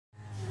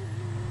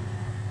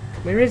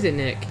Where is it,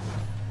 Nick?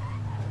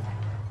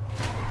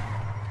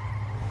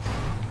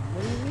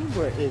 What do you mean,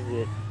 where is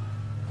it?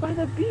 By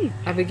the beach.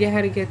 I forget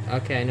how to get...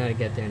 Okay, I know how to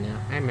get there now.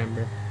 I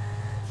remember.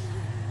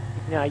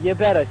 Now, you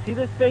better. See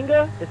this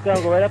finger? It's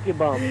gonna go right up your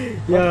bum.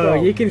 Yo,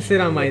 you can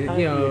sit on my... Time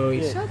for Yo,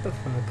 your shit. shut the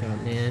fuck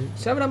up, man.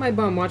 Shove it on my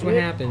bum. Watch what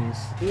happens.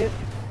 See it?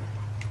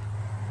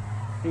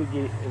 Dude,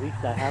 at least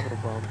I have a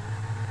bum.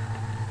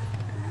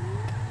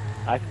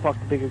 I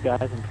fucked bigger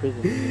guys in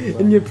prison.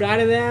 And you're proud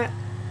of that?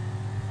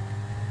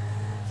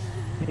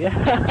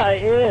 Yeah, I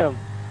am.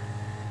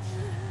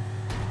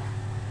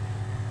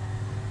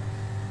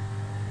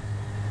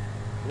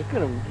 Look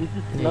at him. He's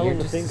just Yeah, smelling you're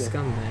the just finger. a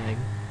scumbag.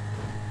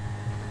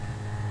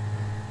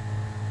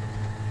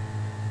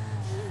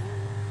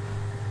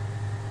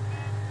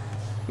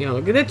 Yo,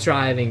 look at that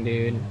driving,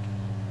 dude.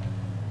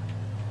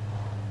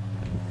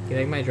 You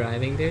like my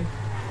driving, dude?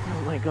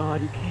 Oh my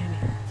god, you can't.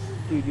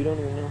 Dude, you don't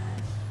even know.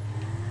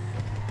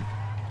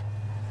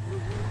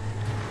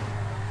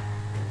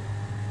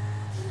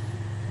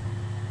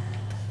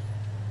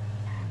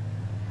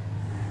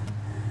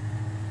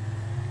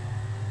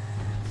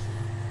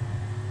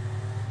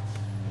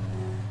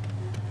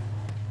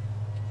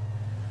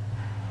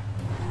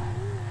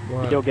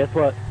 What? Yo, guess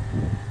what?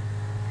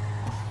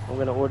 I'm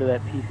gonna order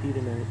that PC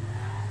tonight.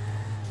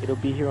 It'll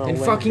be here on Then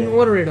Wednesday. fucking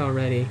order it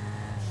already.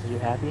 Are you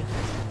happy?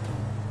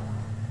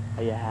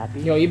 Are you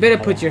happy? Yo, you better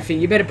put your feet.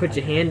 You better put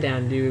your hand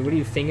down, dude. What are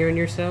you fingering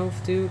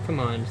yourself, dude? Come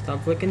on,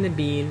 stop flicking the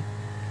bean.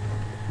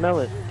 Smell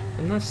it.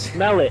 I'm not.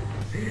 Smell it.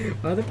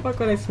 Why the fuck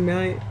would I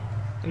smell it?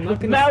 I'm not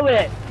gonna. Smell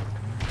it.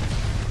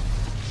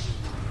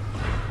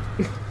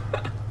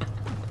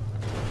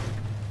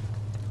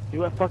 See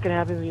what fucking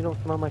happens when you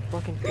don't smell my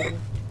fucking finger?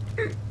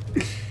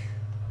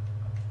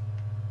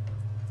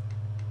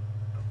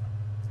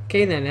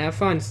 Okay then, have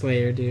fun,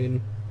 Slayer,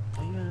 dude.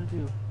 What you gonna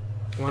do?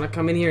 Wanna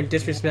come in here and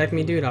disrespect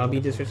me, dude? I'll be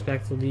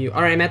disrespectful to you.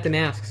 Alright, I'm at the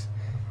masks.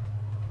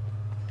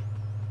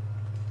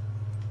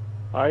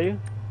 Are you?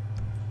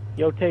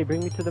 Yo, Tay,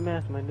 bring me to the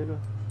mask, my nigga.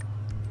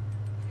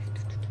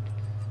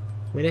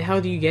 Where the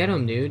hell do you get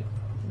them, dude?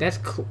 That's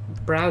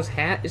Brow's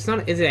hat? It's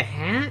not. Is it a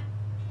hat?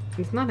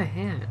 It's not a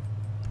hat.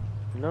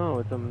 No,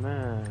 it's a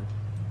mask.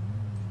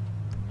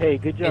 Hey,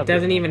 good job. It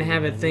doesn't even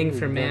have a thing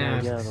for Get out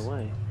of masks. the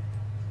way.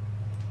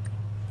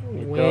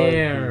 It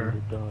Where? does,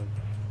 dude, it does.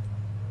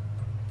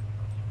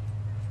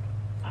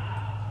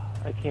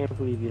 I can't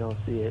believe you don't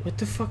see it. What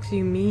the fuck do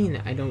you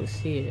mean I don't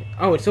see it?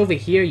 Oh, it's over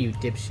here, you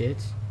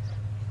dipshits.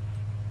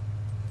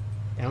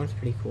 That one's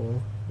pretty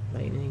cool.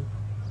 Lightning.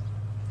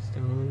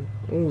 Stone.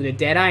 Ooh, the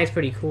dead eye is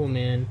pretty cool,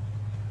 man.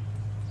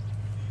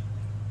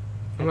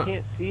 I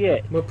can't see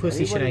it. What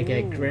pussy should I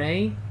get? mean?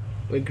 Gray?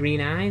 With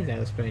green eyes? That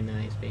was pretty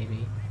nice,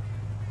 baby.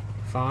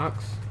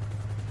 Fox.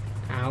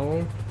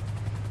 Owl.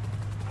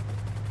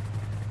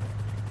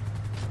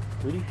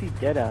 Where do you see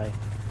Deadeye?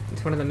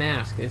 It's one of the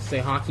masks. It's a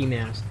hockey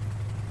mask.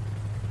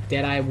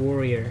 Deadeye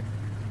Warrior.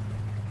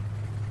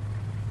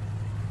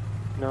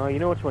 No, you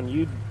know which one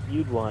you'd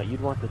want?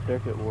 You'd want the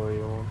Circuit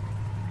Warrior one.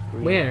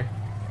 Green. Where?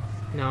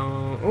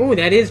 No. Oh,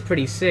 that is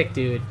pretty sick,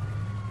 dude.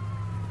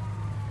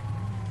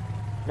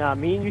 Nah,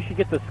 me and you should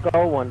get the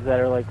skull ones that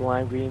are like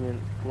lime green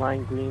and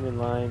lime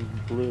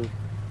blue.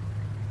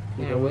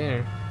 Yeah,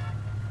 where?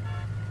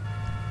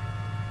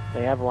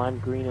 They have lime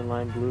green and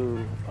lime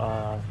blue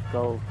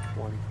skull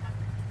ones.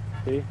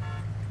 See?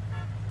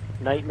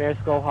 Nightmare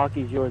Skull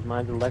Hockey's yours.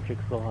 Mine's Electric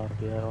Skull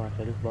Hockey. I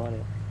just bought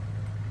it.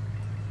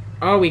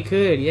 Oh, we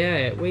could.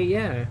 Yeah. Wait,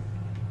 yeah.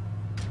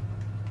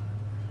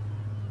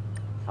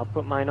 I'll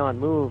put mine on.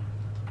 Move.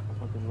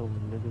 Fucking little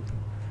niggas.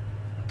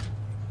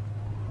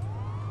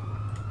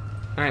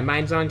 Alright,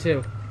 mine's on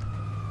too.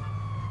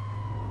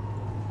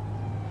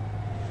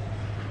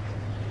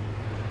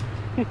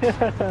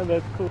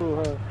 That's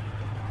cool, huh?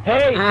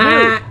 Hey,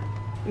 Ah!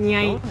 dude!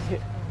 Yeah. Don't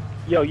hit-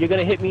 Yo, you're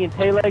gonna hit me and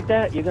Tay like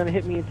that? You're gonna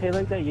hit me and Tay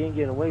like that? You ain't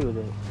getting away with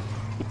it.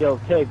 Yo,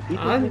 Tay, beat this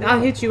nigga I'll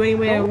up. hit you any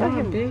way I Don't let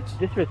want, him bitch.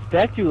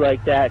 disrespect you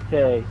like that,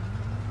 Tay.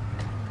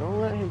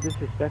 Don't let him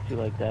disrespect you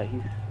like that.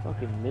 He's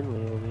fucking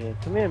Minley over here.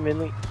 Come here,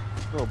 Minley.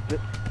 Oh,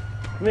 bitch.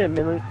 Come here,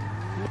 Minley.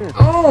 Come here.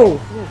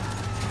 Oh!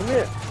 Come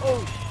here.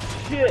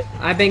 Oh, shit.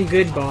 I've been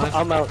good, boss.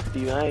 I'm out,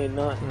 Steve. I ain't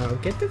not. Oh,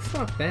 get the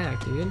fuck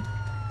back, dude.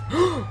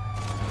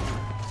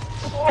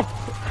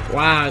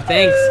 Wow,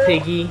 thanks,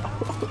 Piggy.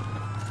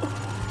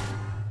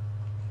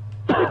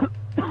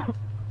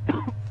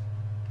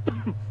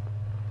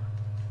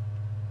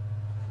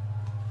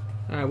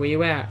 Alright, where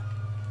you at?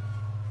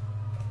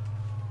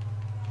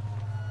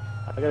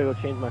 I gotta go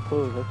change my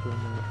clothes. That's what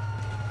I'm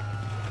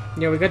at.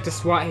 Yeah, we got the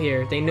SWAT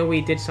here. They know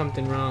we did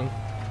something wrong.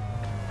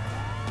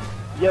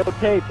 Yo,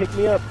 Tay, pick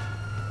me up.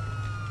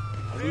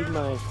 I need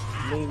my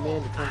main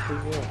man to come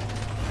pick me up.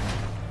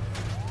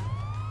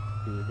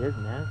 Dude, there's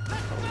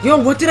nasty. Yo,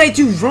 what did I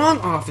do wrong,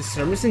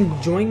 officer? I'm just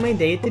enjoying my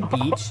day at the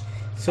beach.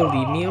 So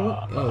leave me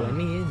alone. Oh, let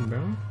me in, bro.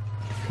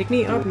 Pick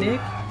me up, Nick.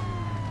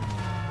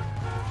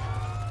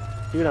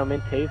 Dude, I'm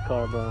in Tay's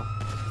car, bro.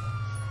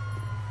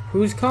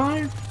 Whose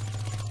car?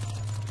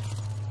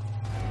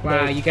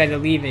 Wow, you guys are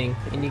leaving.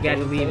 And you guys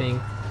are leaving.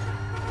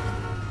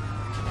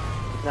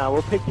 Nah,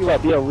 we'll pick you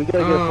up. Yo, we gotta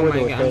get a Oh my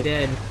four-door. god, I'm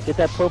dead. Get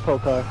that Popo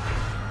car.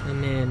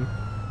 I'm in.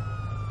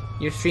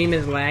 Your stream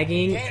is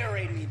lagging.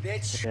 Gatorade me,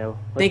 bitch. Yeah,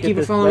 Thank you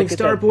for following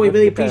Starboy.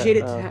 Really appreciate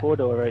it.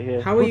 Four-door right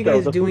here. How are you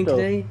guys doing Puto.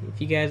 today?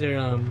 If you guys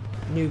are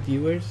new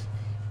viewers,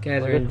 you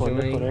guys are This one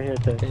enjoying, right here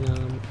too. then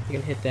you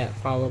can hit that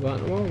follow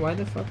button. Whoa, why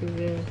the fuck is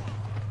there?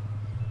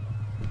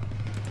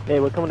 Hey,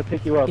 we're coming to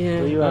pick you up. Yeah,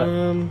 Where you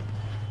at?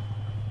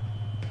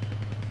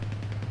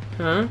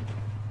 Huh?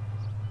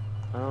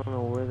 I don't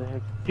know where the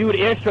heck. Dude,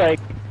 airstrike!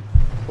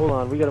 Hold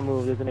on, we gotta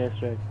move. There's an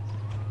airstrike.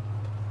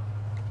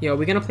 Yo, are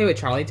we gonna play with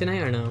Charlie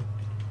tonight or no?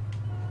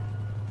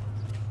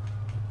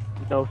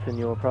 No,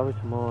 senor. Probably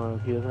tomorrow.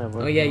 He doesn't have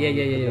work. Oh yeah.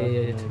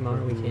 tomorrow.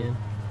 Tomorrow we can.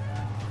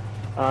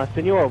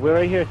 Senor, we're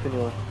right here,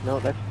 senor. No,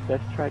 that's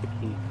try to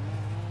keep.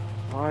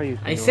 How are you,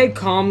 senor? I said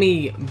call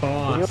me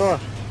boss. Senor,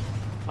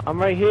 I'm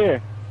right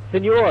here.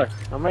 Senor,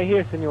 I'm right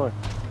here, senor.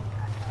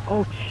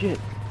 Oh shit.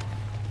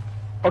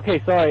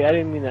 Okay, sorry, I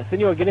didn't mean that.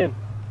 Senor, get in.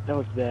 That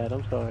was bad.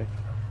 I'm sorry.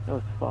 That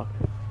was fucked.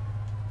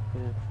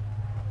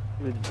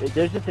 Yeah.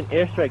 There's just an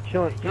airstrike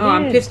chilling. No,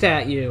 I'm pissed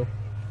at you. You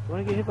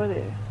wanna get hit by the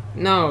air?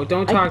 No,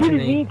 don't talk to I didn't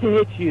me. mean to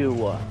hit you.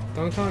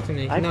 Don't talk to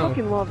me. I No,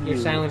 fucking love you're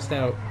you. silenced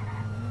out.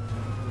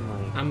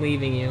 I'm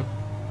leaving you.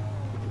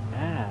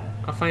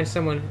 I'll find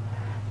someone.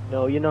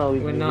 No, you're not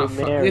leaving. We're me. not.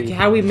 We're married. Look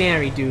how we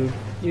married, dude.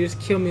 You just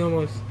killed me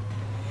almost.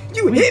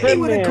 You We've hit me been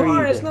with a car.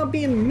 married. It's not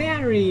being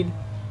married.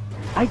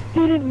 I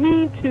didn't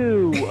mean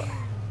to.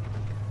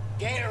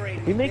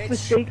 Gatorade We me, make bitch.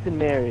 mistakes in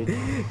marriage.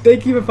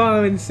 Thank you for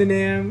following,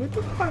 Sanam. What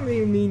the fuck do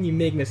you mean you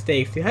make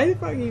mistakes? Dude? How the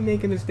fuck do you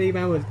make a mistake?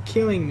 Man was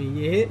killing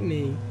me. You hit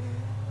me.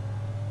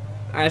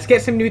 Alright, let's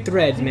get some new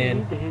threads, I didn't man.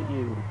 mean to hit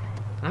you.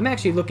 I'm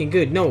actually looking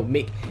good. No,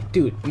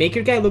 dude, make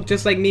your guy look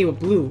just like me with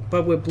blue,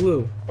 but with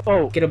blue.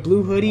 Oh, Get a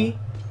blue hoodie.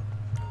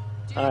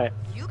 alright.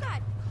 You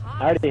got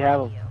I already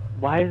have him.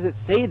 Why does it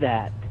say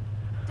that?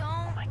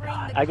 Don't bring the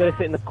I gotta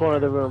sit in the corner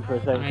of the room for a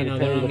second. I know,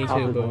 so me the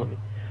cops too, is boo. on me.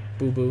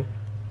 Boo boo.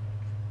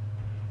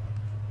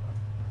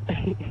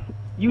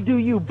 You do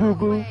you, boo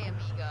boo. away,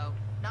 amigo.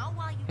 Not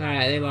while you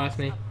Alright, they lost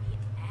me.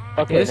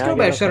 Okay, Yeah, this now girl I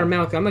better gotta shut her find-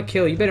 mouth. I'm gonna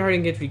kill you. You better hurry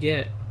and get what you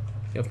get.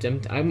 Yo,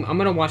 I'm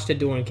gonna watch the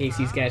door in case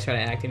these guys try to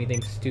act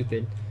anything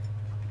stupid.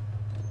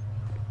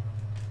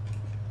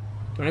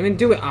 Don't even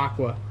do it,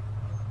 Aqua.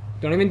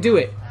 Don't even do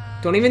it.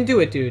 Don't even do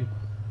it, dude.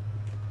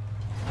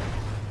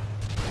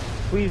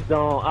 Please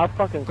don't. I'll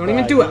fucking Don't cry.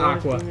 even do it, You wanna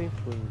Aqua. see me?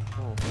 Please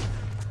don't.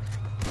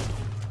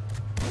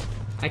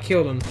 I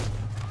killed him.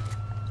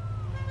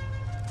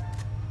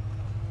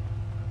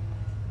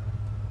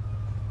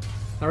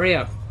 Hurry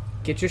up.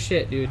 Get your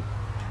shit, dude.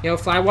 Yo,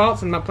 fly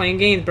waltz. I'm not playing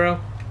games, bro.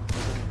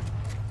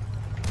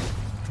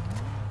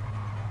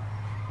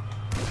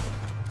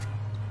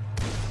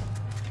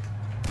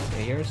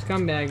 Yeah, you're a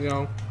scumbag,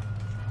 though.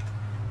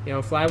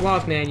 Yo, fly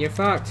waltz, man. You're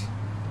fucked.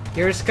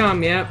 You're a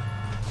scum, yep.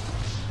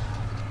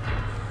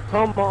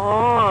 Come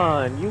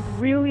on. You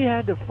really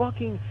had to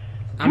fucking.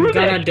 I'm do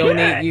gonna that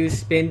donate shit. you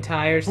spin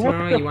tires Who wants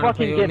tomorrow. You wanna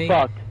fucking play with get me?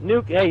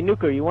 fucked? Hey,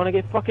 Nuker, you wanna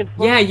get fucking fucked?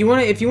 Yeah, if you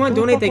wanna Who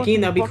the donate fuck that wants game,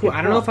 to that'd be fucking cool.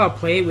 I don't know if fuck? I'll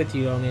play it with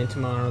you though, man,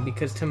 tomorrow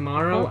because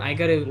tomorrow I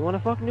gotta. You wanna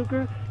fuck,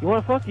 Nuker? You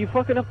wanna fuck? You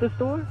fucking up the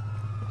store?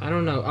 I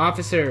don't know,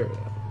 officer.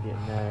 Yeah,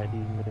 nah,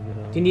 these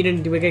niggas. Do you need a?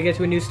 Do we gotta get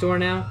to a new store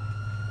now?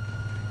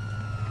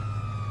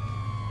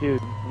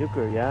 Dude,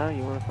 Nuker, yeah?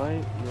 You wanna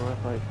fight? You wanna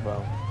fight,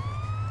 bro?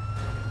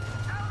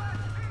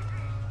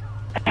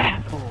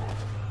 Asshole.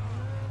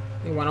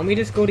 Hey, why don't we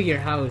just go to your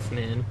house,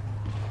 man?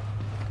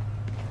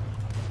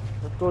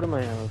 Let's go to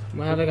my house.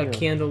 We'll have like a Let's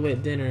go.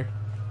 candlelit dinner.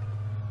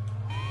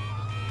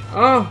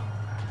 Oh!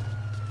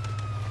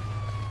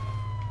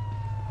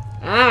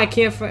 Ah, I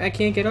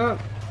can't get up.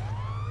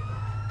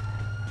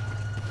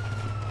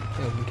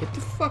 Yo, get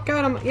the fuck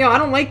out of my... Yo, I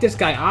don't like this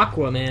guy,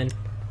 Aqua, man.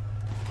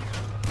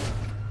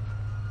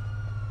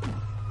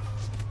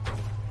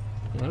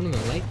 I don't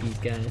even like these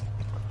guys.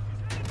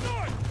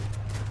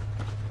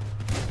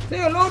 Say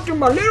hello to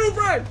my little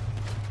friend!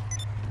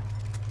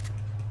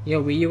 Yo,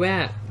 where you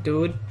at,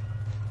 dude?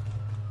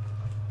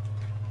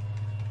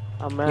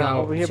 I'm Yo,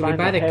 over here should we behind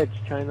buy the the- hedge,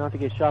 trying not to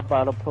get shot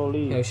by the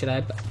police. Yo, should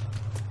I...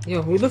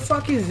 Yo, who the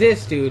fuck is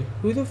this, dude?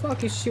 Who the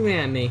fuck is shooting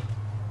at me?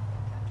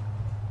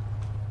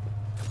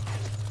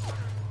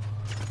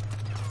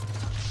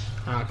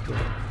 Aqua.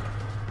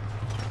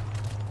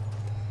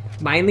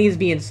 Miley's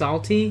being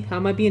salty? How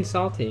am I being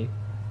salty?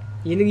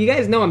 You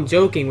guys know I'm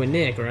joking with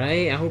Nick,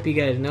 right? I hope you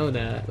guys know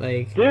that.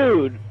 Like,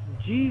 Dude,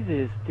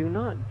 Jesus, do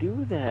not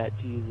do that,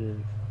 Jesus.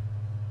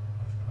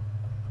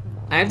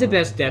 I have the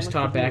best I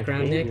desktop must be a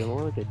background, savior. Nick. I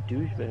look like a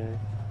douchebag.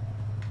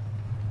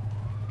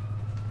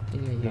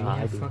 Yeah, Nah,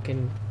 I do.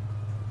 fucking...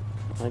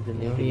 Mine's a You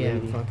know, naked yeah,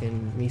 lady.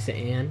 fucking Lisa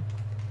Ann.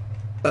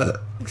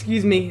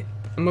 Excuse me.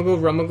 I'm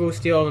gonna go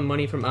steal all the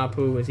money from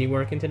Apu. Is he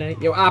working today?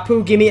 Yo,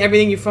 Apu, give me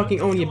everything you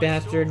fucking own, you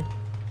bastard.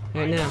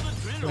 Right now.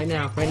 Right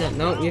now. Right now.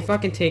 No, you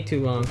fucking take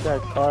too long. This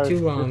guy's cars- Too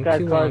this long. guy's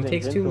Too cars long.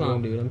 Takes too invincible.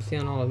 long, dude. I'm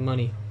stealing all his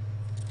money.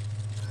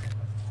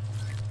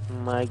 Oh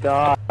my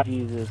God,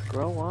 Jesus,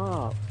 grow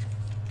up.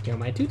 Yo,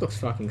 my dude looks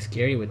fucking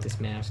scary with this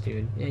mask,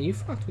 dude. Yeah, you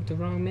fucked with the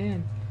wrong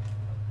man.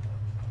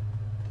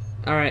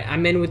 Alright,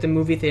 I'm in with the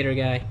movie theater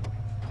guy.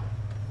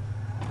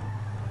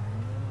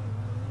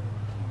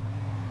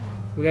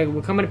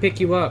 We're coming to pick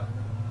you up.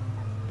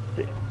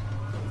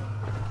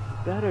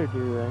 Better,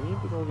 dude. I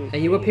need to go get. Are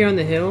you up here on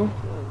the hill?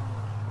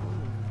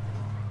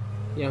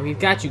 Yo, we've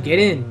got you. Get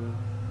in.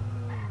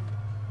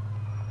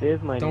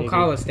 There's my Don't nigga.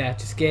 call us that.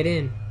 Just get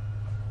in.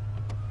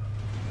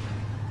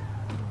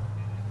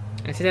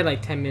 I said that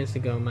like 10 minutes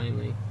ago,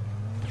 mindly.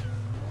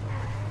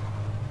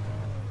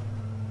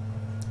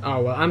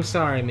 Oh, well, I'm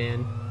sorry,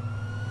 man.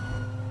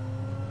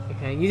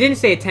 Okay, you didn't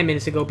say it 10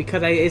 minutes ago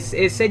because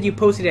it said you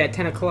posted it at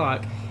 10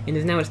 o'clock,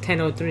 and now it's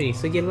 10:03,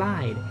 so you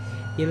lied.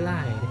 You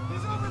lied.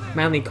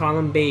 Mindly, call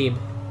him Babe.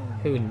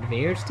 Who,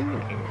 Bear's doing?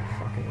 Oh,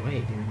 fucking way,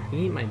 dude.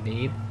 He ain't my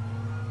babe.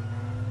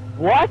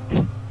 What?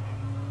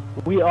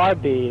 We are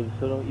babes,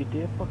 so don't you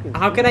dare fucking.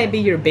 How could I be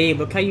your babe?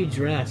 Look how you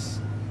dress.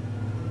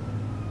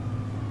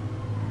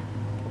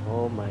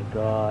 Oh my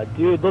god,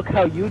 dude! Look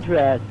how you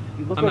dress.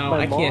 You look I'm like out. my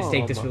I can't mom.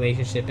 stake this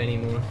relationship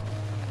anymore.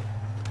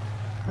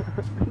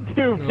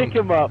 Dude, No. pick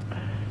him up.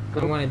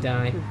 I want to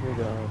die.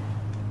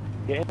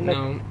 Get in the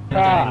No, I'm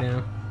car. dying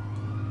now.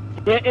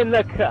 Get in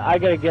the car. I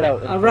gotta get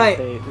out. Alright.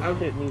 This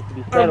shit needs to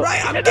be settled.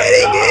 Alright, I'm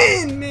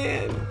getting in,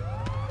 man.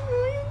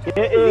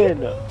 Get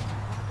in.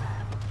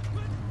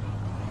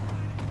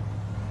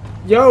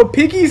 Yo,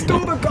 Piggy stole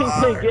the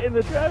car. Get in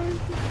the driver's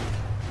seat.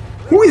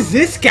 Who is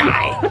this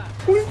guy?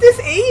 Who's this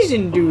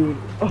Asian dude?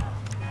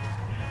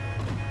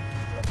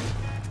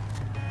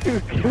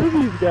 Dude, kill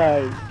these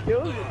guys.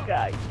 Kill this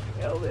guy.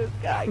 Kill this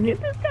guy. Get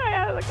this guy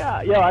out of the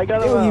car. Yo, I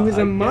got him Yo, out. he was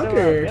a I get him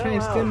mugger out. trying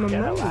to steal my Get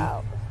him money.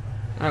 out.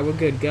 Alright, we're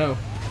good. Go.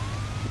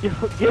 Yo,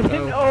 get Go.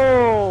 in.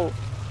 Oh.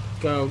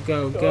 Go,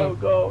 go, Go, go.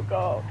 go,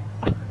 go.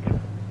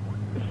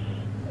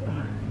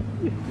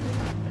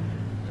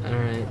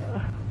 Alright.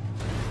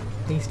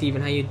 Hey,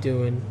 Steven, how you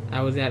doing?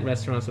 I was at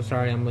restaurant, so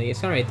sorry I'm late.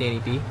 It's alright, Danny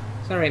B.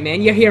 It's alright,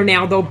 man. You're here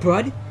now, though,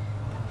 bud.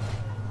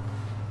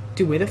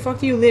 Dude, where the fuck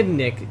do you live,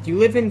 Nick? Do you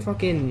live in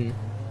fucking...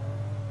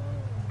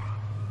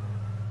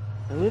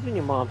 I live in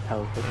your mom's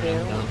house, okay?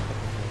 No.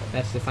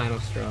 That's the final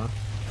straw.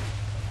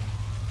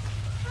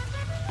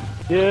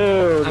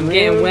 Dude, I'm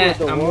getting really, wet.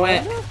 with the I'm water?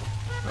 wet.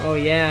 Oh,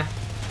 yeah.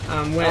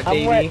 I'm wet, I'm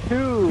baby. wet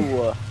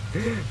too.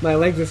 My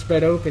legs are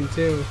spread open,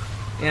 too.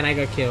 And I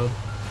got killed.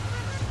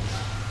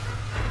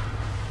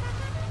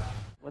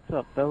 What's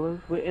up, fellas?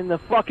 We're in the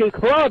fucking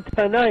club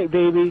tonight,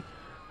 baby.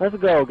 Let's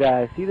go,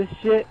 guys. See this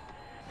shit?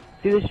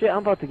 See this shit? I'm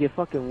about to get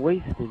fucking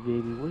wasted,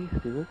 baby.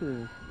 Wasted. Look at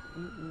this.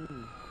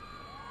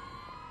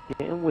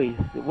 Getting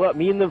wasted. What?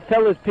 Me and the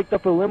fellas picked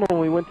up a limo and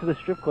we went to the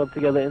strip club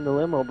together in the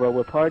limo, bro.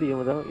 We're partying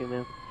without you,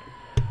 man.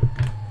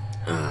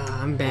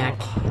 I'm back.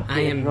 I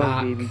Getting am drunk,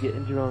 back. baby.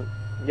 Getting drunk.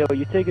 Yo,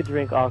 you take a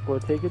drink, Aqua.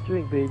 Take a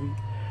drink, baby.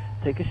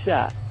 Take a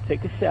shot.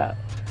 Take a shot.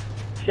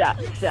 Shot.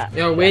 Shot.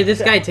 Yo, where did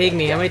this guy take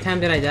me? How many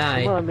times did I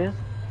die? Come on, man.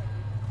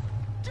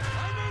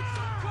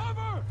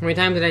 How many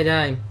times did I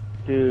die?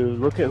 Dude,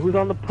 look at who's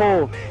on the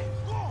pole.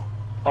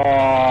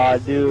 Aw,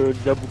 dude,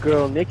 the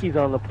girl Nikki's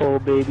on the pole,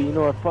 baby. You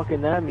know what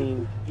fucking that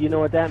means? You know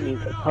what that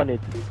means?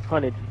 Hundreds,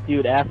 hundreds,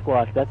 dude. Ass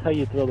squash. That's how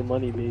you throw the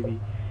money, baby.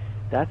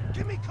 That's.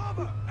 Give me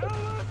cover.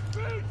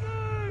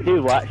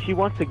 Dude, what? She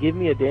wants to give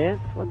me a dance?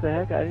 What the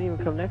heck? I didn't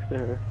even come next to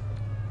her.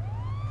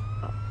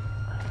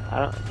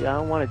 I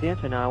don't want to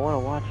dance right now. I want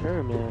to watch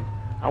her, man.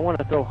 I want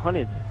to throw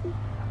hundreds.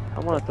 I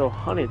want to throw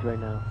hundreds right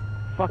now.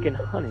 Fucking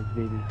hundreds,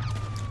 baby.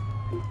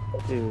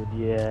 Dude,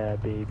 yeah,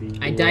 baby.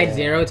 I died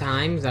 0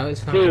 times? That was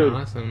fucking Dude.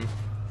 awesome.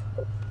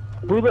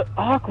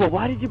 Aqua,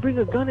 why did you bring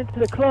a gun into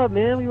the club,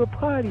 man? We were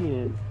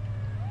partying.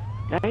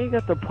 Now you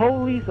got the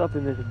police up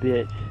in this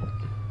bitch.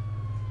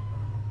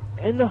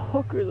 And the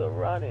hookers are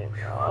running.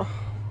 Oh,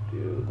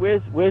 dude.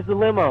 Where's the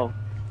limo?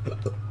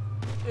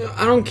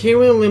 I don't care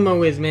where the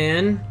limo is,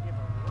 man.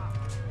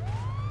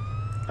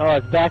 Oh,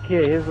 it's back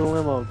here. Here's the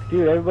limo.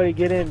 Dude, everybody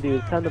get in,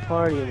 dude. It's time to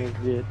party in this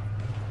bitch.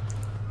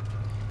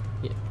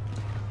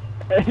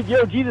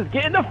 Yo, Jesus,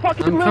 get in the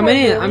fucking limo. I'm coming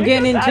in. man. I'm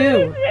getting in,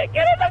 too. Get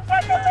in the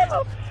fucking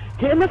limo.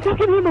 Get in the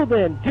fucking limo,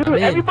 then. Dude, I'm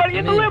in. everybody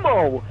in I'm the in.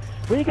 limo.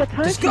 We ain't got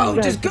time Just for you go,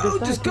 guys just to go,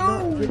 decide just to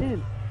not go. Get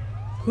in.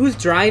 Who's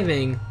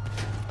driving?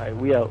 Alright,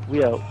 we out.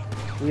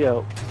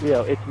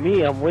 It's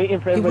me. I'm waiting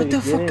for Hey, everybody what the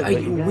to get fuck in. are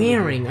but you guys-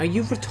 wearing? Are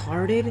you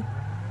retarded?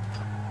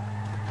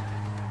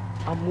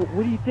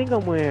 What do you think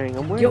I'm wearing?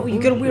 I'm wearing Yo, you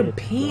gotta wear bullshit.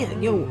 pants.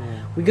 Yo,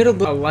 we gotta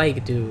look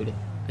alike, dude.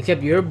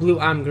 Except you're blue,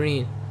 I'm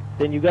green.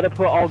 Then you gotta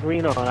put all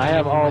green on. I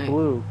have all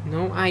blue.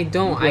 No, I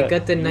don't. You I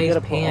got the you nice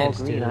gotta put all pants,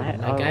 green. dude. I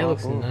had That guy all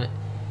looks blue. nut.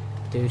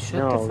 Dude, shut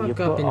No, the you fuck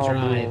put up and all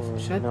drive. blue.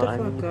 Shut No, the I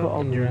mean, you fuck put up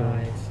all and blue on.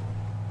 drive.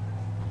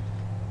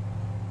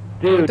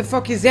 Dude, What the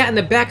fuck is that in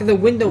the back of the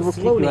window we'll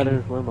keep you out of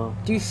floating? this limo.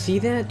 Do you see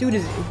that? Dude,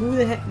 who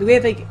the heck? Do we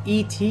have like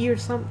ET or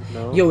something?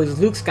 No. Yo, is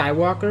Luke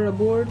Skywalker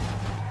aboard?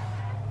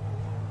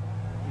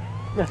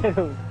 I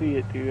don't see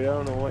it, dude. I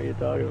don't know what you're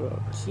talking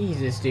about.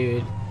 Jesus,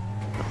 dude.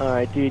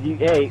 Alright, dude.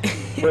 Hey,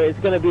 but it's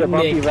gonna be a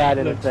bumpy Nick ride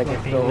in a looks second,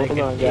 fucking so like hold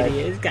an on, guys.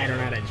 idiot. This guy don't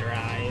know how to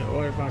drive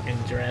or fucking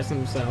dress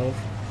himself.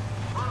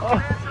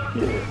 Oh,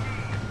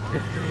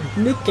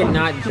 shit. Nick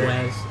cannot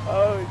dress.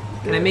 Oh,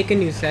 Can I make a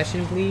new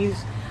session, please?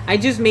 I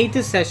just made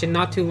this session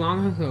not too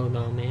long ago,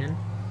 though, man.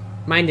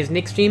 Mind, is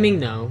Nick streaming?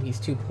 No, he's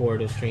too poor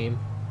to stream.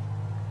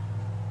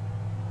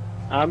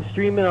 I'm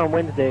streaming on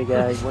Wednesday,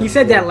 guys. He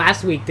said that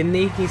last week, didn't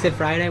he? He said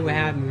Friday. What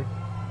happened?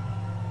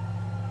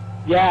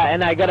 Yeah,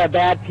 and I got a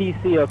bad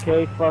PC,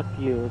 okay? Fuck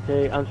you,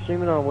 okay? I'm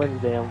streaming on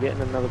Wednesday. I'm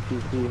getting another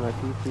PC. My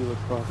PC was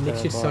fucked Nick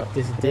up, should but suck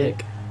this today,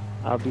 dick.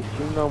 I'll be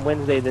streaming on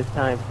Wednesday this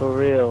time, for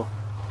real.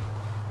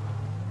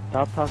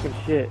 Stop talking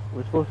shit.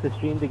 We're supposed to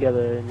stream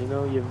together, and you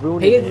know, you're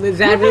ruining Hey, it. is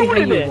that really how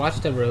you it. watch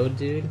the road,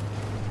 dude?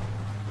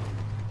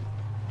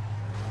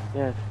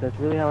 Yes, that's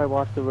really how I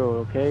watch the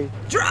road, okay?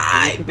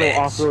 Drive, you go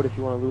off-road if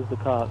you want to lose the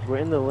cops. We're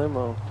in the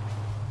limo.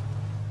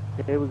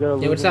 Okay, we gotta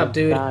lose. Yo, what's up,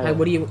 dude? style. Hi,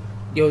 what do you...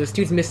 Yo, this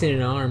dude's missing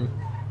an arm.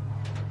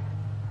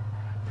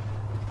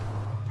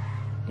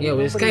 Yo,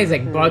 this Nobody guy's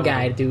like missing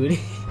bug-eyed, dude.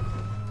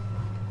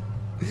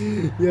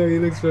 Yo, he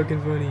looks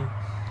fucking funny.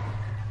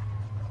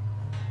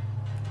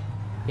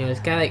 Yo, this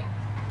guy like...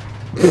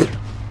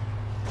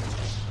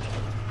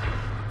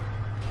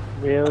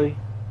 Really?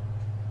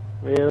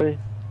 Really?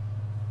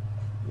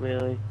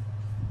 Really?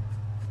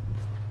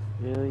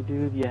 Really,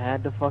 dude? You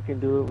had to fucking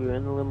do it. We were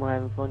in the limo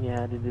having fun. You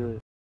had to do it.